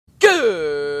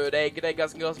G'day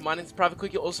guys and girls, my name is Private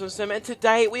Kookie, also Sim, and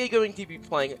today we are going to be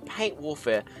playing Paint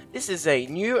Warfare. This is a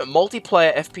new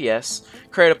multiplayer FPS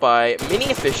created by Mini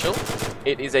Official.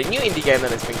 It is a new indie game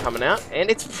that has been coming out,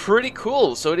 and it's pretty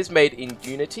cool. So it is made in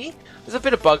Unity. There's a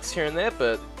bit of bugs here and there,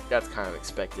 but that's kind of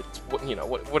expected. What do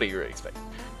you really expect?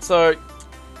 So,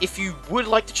 if you would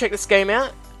like to check this game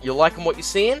out, you're liking what you're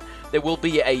seeing, there will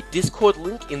be a Discord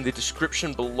link in the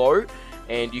description below.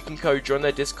 And you can go join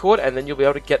their Discord, and then you'll be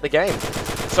able to get the game.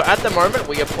 So at the moment,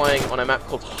 we are playing on a map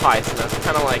called Heist, and that's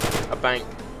kind of like a bank,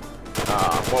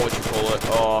 what would you call it?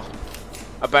 Oh,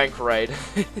 a bank raid.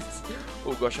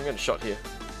 Oh gosh, I'm getting shot here.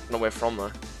 I don't know where from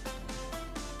though.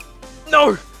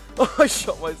 No! Oh, I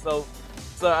shot myself.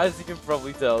 So as you can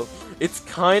probably tell, it's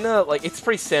kind of like, it's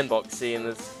pretty sandboxy, and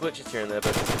there's glitches here and there,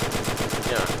 but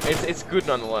yeah, it's good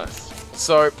nonetheless.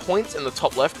 So points in the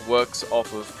top left works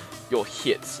off of your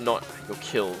hits, not your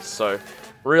kills. So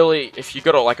really, if you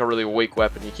got like a really weak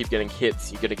weapon, you keep getting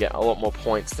hits, you're gonna get a lot more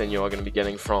points than you are gonna be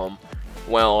getting from,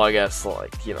 well, I guess,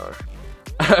 like, you know,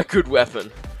 a good weapon.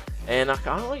 And I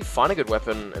can't really find a good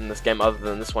weapon in this game other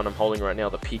than this one I'm holding right now,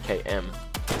 the PKM.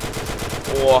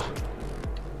 Or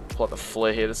pull out the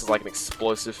flare here. This is like an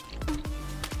explosive.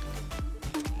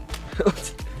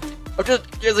 I'm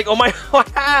just like, oh my,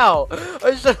 wow!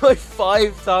 I shot like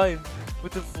 5 times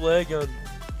with the flare gun.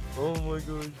 Oh my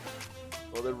gosh.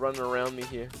 Oh, they're running around me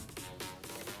here.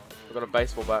 I've got a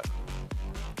baseball bat.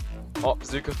 Oh,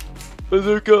 bazooka.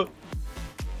 Bazooka!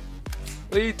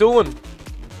 What are you doing?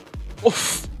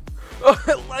 Oof! Oh,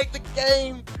 I like the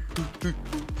game!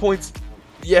 Points.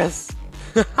 Yes!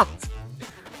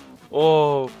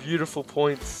 Oh, beautiful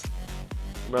points.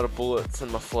 I'm out of bullets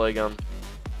and my flare gun.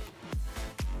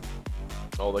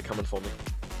 Oh, they're coming for me.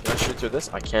 Can I shoot through this?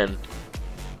 I can.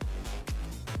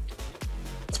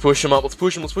 Push him up, let's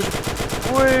push him. Whee!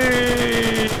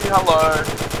 Hello!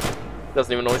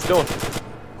 Doesn't even know what he's doing.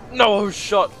 No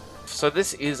shot! So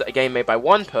this is a game made by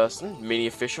one person, Mini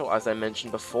Official, as I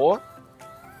mentioned before.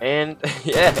 And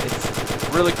yeah, it's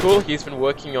really cool. He's been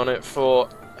working on it for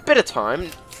a bit of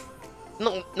time.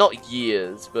 Not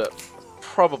years, but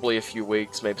probably a few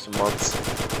weeks, maybe some months.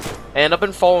 And I've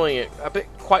been following it a bit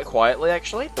quite quietly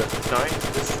actually, but no,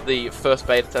 this is the first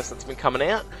beta test that's been coming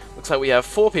out. Looks like we have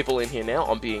 4 people in here now.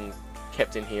 I'm being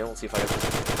kept in here. Let's see if I can...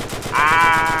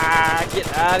 Ah! Get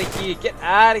out of here! Get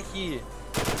out of here!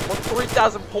 I want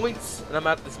 3,000 points! And I'm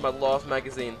at this is my last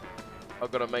magazine.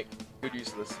 I've got to make good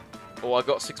use of this. Oh, I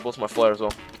got 6 bullets in my flare as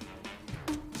well.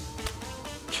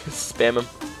 Just spam him.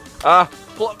 Ah!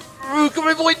 Pull up! Come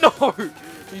here, boy! No!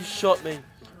 He shot me.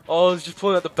 Oh, I was just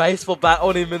pulling out the baseball bat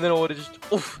on him, and then I would have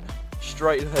just, oof,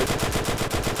 straight in the head.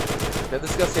 Now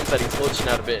this guy seems like he's glitching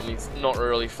out a bit, and he's not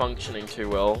really functioning too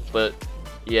well. But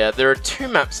yeah, there are 2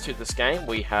 maps to this game.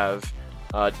 We have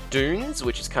Dunes,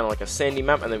 which is kind of like a sandy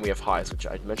map, and then we have Heist, which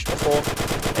I mentioned before,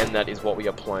 and that is what we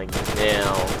are playing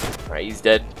now. Alright, he's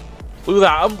dead. Look at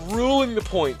that, I'm ruling the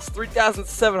points.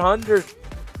 3,700.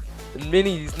 And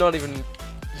Mini's not even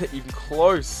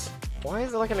close. Why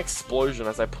is there like an explosion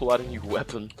as I pull out a new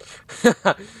weapon?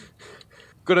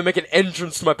 Gotta make an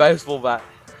entrance to my baseball bat.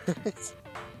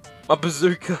 My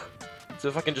bazooka. So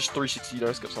if I can just 360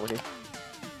 no-scope someone here.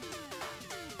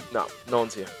 No, no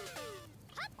one's here.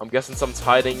 I'm guessing someone's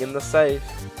hiding in the safe.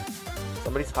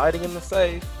 Somebody's hiding in the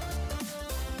safe.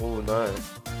 Oh no.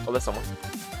 Oh, there's someone.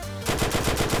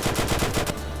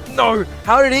 No!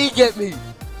 How did he get me?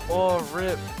 Oh,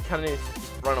 rip. Kinda need to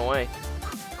just run away.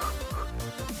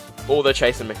 Oh, they're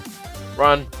chasing me.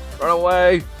 Run! Run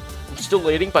away! I'm still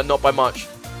leading, but not by much.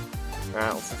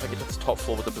 Alright, let's see if I get to this top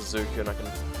floor with the bazooka and I can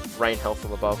rain hell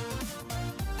from above.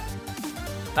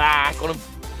 Ah, got him!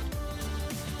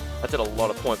 I did a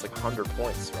lot of points, like 100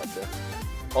 points right there.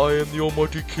 I am the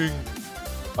almighty king.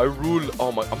 I rule.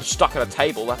 Oh my, I'm stuck at a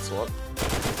table, that's what.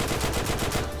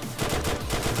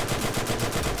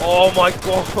 Oh my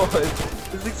god!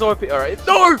 This thing's so OP. Alright,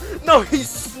 no! No, he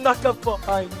snuck up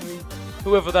behind me.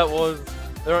 Whoever that was.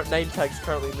 There aren't name tags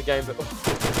currently in the game, but... Oh.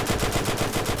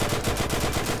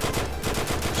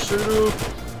 Shoot him!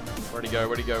 Where'd he go?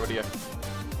 Where'd he go? Where'd he go?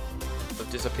 They've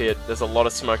disappeared. There's a lot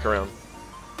of smoke around.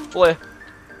 Flare!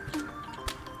 So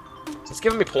it's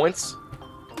giving me points.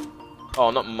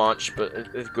 Oh, not much, but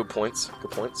it's good points.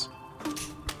 Good points.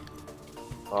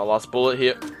 Oh, last bullet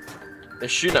here. They're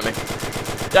shooting at me.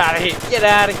 Get out of here! Get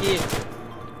out of here!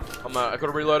 I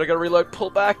gotta reload, pull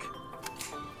back!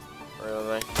 Where are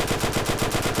they?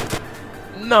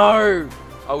 No!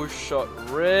 I was shot.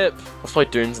 Rip! Let's play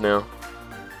Dunes now.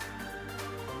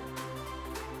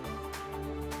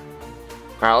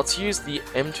 Alright, let's use the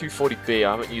M240B.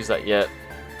 I haven't used that yet.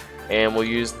 And we'll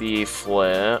use the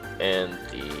flare and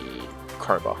the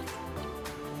crowbar.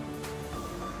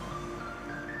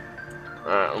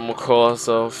 Alright, and we'll call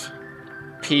ourselves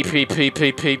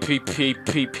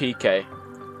PPPPPPPPPK.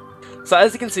 So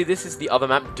as you can see, this is the other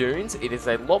map, Dunes. It is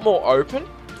a lot more open,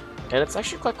 and it's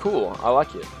actually quite cool. I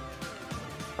like it.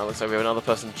 Looks like we have another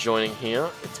person joining here.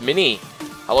 It's Minnie.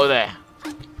 Hello there.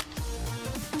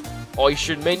 Oh, you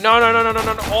shooting me? No.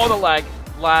 Oh, the lag.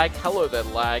 Lag. Hello there,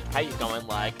 lag. How you going,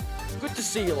 lag? Good to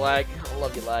see you, lag. I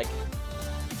love you, lag.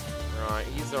 Right,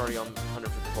 he's already on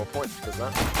 154 points because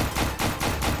that.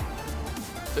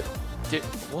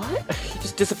 What? He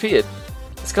just disappeared.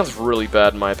 This gun's really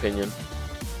bad in my opinion.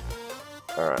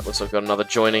 Alright, looks like we've got another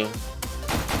joining.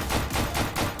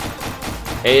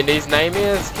 And his name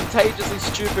is Contagiously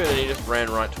Stupid, and he just ran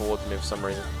right towards me for some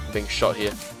reason. I'm being shot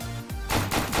here.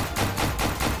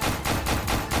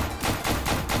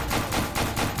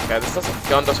 Okay, this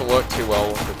gun doesn't work too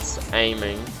well if it's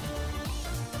aiming.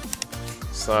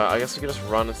 So I guess we can just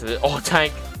run into the... Oh,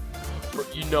 tank!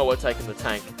 You know we're taking the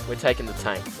tank. We're taking the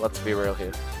tank. Let's be real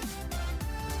here.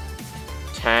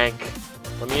 Tank.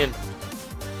 Let me in.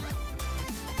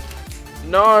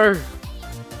 No!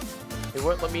 It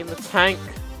won't let me in the tank.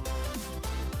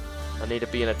 I need to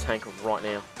be in a tank right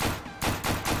now.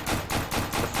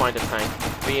 To find a tank.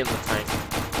 Be in the tank.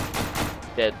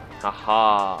 Dead.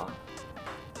 Haha.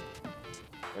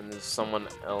 And there's someone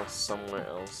else somewhere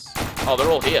else. Oh, they're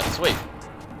all here. Sweet.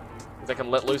 I can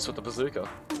let loose with the bazooka.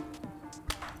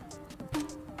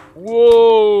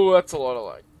 Whoa! That's a lot of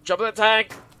like. Jump in that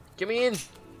tank! Get me in!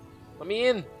 Let me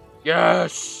in!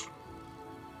 Yes!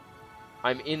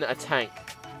 I'm in a tank.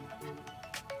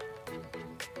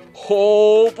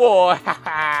 Oh boy!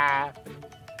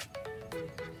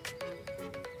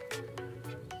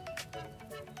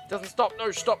 Doesn't stop.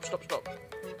 No, stop.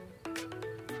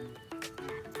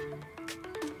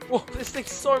 Whoa, this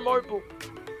thing's so mobile.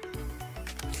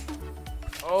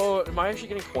 Oh, am I actually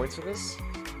getting points for this?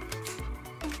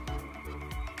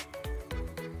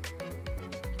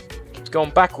 Keeps going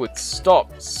backwards.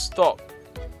 Stop.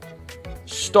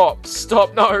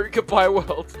 No, goodbye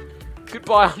world.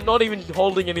 Goodbye, I'm not even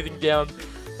holding anything down.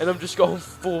 And I'm just going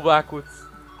full backwards.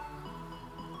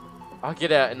 I'll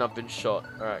get out and I've been shot.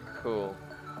 Alright, cool.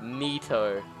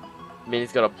 Neato. I mean,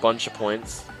 he's got a bunch of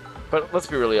points. But let's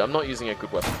be real, I'm not using a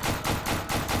good weapon.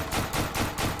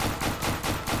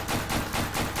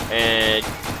 And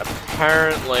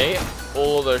apparently,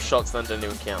 all of those shots then didn't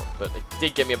even count. But it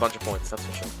did get me a bunch of points, that's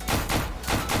for sure.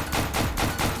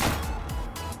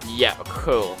 Yeah,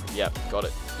 cool. Yep, got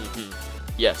it.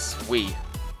 Yes, we.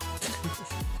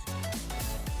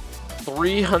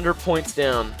 300 points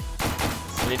down.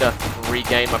 So I need to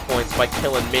regain my points by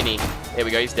killing Minnie. There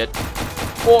we go, he's dead.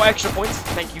 4 extra points.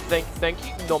 Thank you.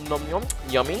 Nom nom nom.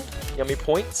 Yummy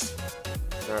points.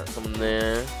 Alright, someone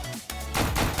there.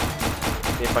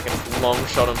 See if I can long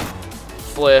shot him.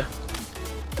 Flare.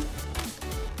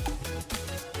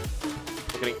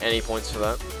 Not getting any points for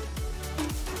that.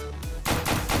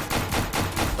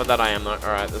 But that I am though.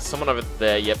 Alright, there's someone over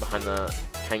there yet behind the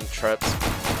hang traps.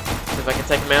 See if I can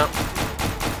take him out.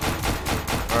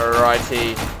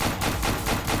 Alrighty.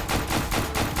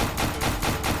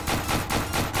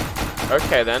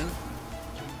 Okay then.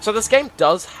 So this game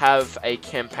does have a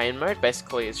campaign mode.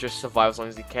 Basically, it's just survive as long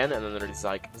as you can, and then there is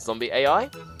like zombie AI.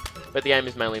 But the game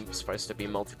is mainly supposed to be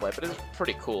multiplayer, but it's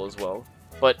pretty cool as well.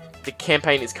 But the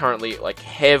campaign is currently like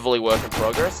heavily work in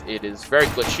progress. It is very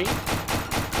glitchy.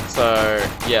 So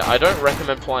yeah, I don't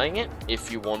recommend playing it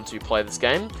if you want to play this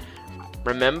game.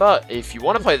 Remember, if you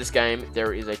want to play this game,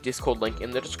 there is a Discord link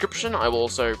in the description. I will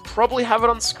also probably have it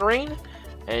on screen,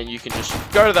 and you can just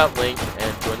go to that link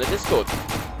and join the Discord.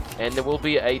 And there will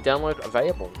be a download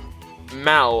available.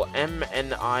 Mal,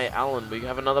 M-N-I, Allen, we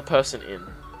have another person in,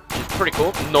 which is pretty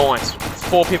cool. Nice. It's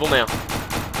 4 people now.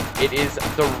 It is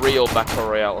the real Battle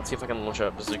Royale. Let's see if I can launch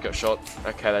a bazooka shot.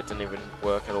 Okay, that didn't even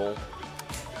work at all.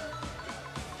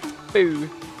 Boo.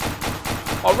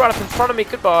 Oh, right up in front of me.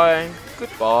 Goodbye.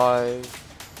 Goodbye.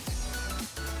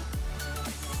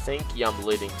 I think, yeah, I'm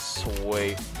leading.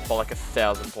 Sweet. For like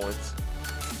 1,000 points.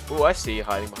 Ooh, I see you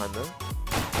hiding behind them.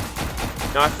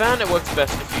 Now, I found it works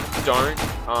best if you don't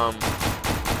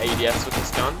ADS with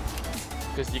this gun,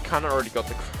 because you kind of already got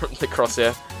the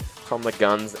crosshair from the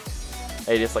guns.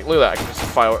 ADS, like, look at that, I can just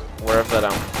fire wherever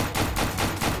that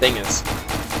thing is.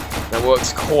 That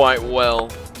works quite well.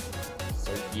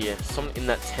 So yeah, someone in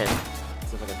that tent.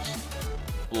 See if I can just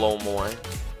blow them away.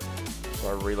 So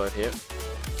I reload here.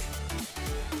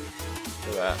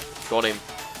 Look at that. Got him.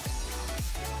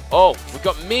 Oh, we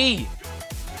got me!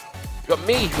 We got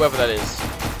me, whoever that is.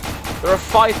 There are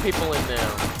 5 people in now.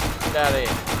 Get out of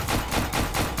here.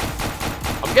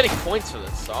 I'm getting points for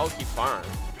this, so I'll keep firing.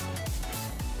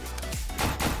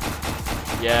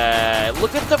 Yeah,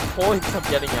 Look at the points I'm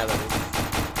getting out of this.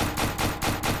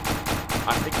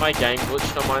 I think my game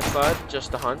glitched on my side,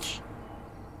 just a hunch.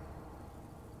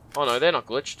 Oh no, they're not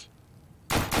glitched.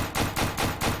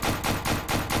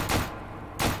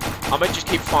 I might just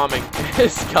keep farming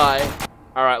this guy.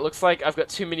 Alright, looks like I've got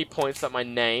too many points that my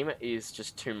name is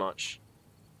just too much.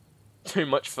 Too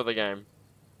much for the game.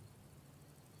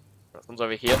 Someone's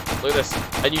over here. Look at this.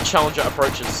 A new challenger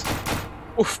approaches.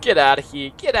 Oof, get out of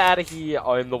here. Get out of here.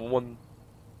 I'm the one.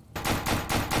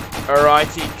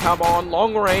 Alrighty, come on.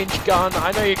 Long range gun.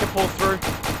 I know you can pull through.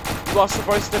 You are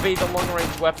supposed to be the long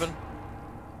range weapon.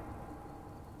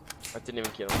 I didn't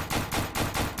even kill him.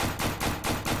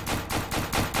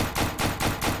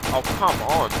 Oh, come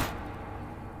on.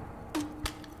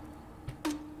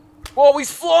 Whoa,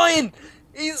 he's flying!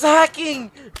 He's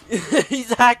hacking!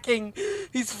 He's hacking!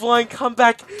 He's flying, come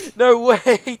back! No,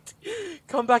 wait!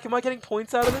 Come back, am I getting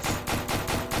points out of this?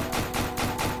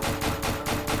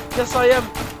 Yes, I am!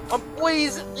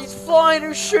 Please! He's flying!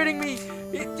 Who's shooting me?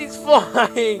 He's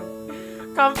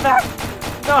flying! Come back!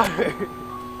 No!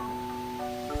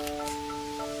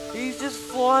 He's just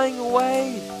flying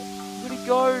away! Where'd he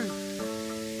go?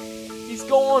 He's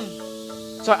gone!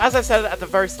 So as I said at the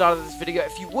very start of this video,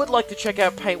 if you would like to check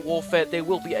out Paint Warfare, there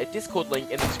will be a Discord link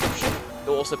in the description.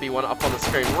 There will also be one up on the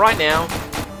screen right now.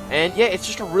 And yeah, it's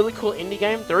just a really cool indie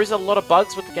game. There is a lot of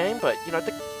bugs with the game, but you know,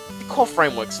 the core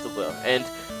framework's still there. And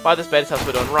by this beta test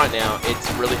we're doing right now,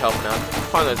 it's really helping out to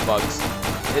find those bugs.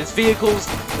 There's vehicles,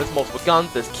 there's multiple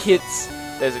guns, there's kits,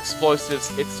 there's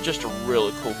explosives. It's just a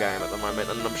really cool game at the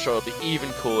moment, and I'm sure it'll be even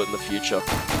cooler in the future.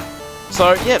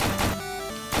 So yeah.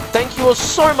 Thank you all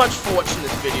so much for watching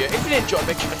this video. If you did enjoy,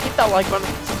 make sure to hit that like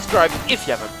button, subscribe if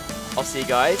you haven't. I'll see you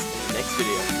guys in the next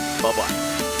video. Bye bye.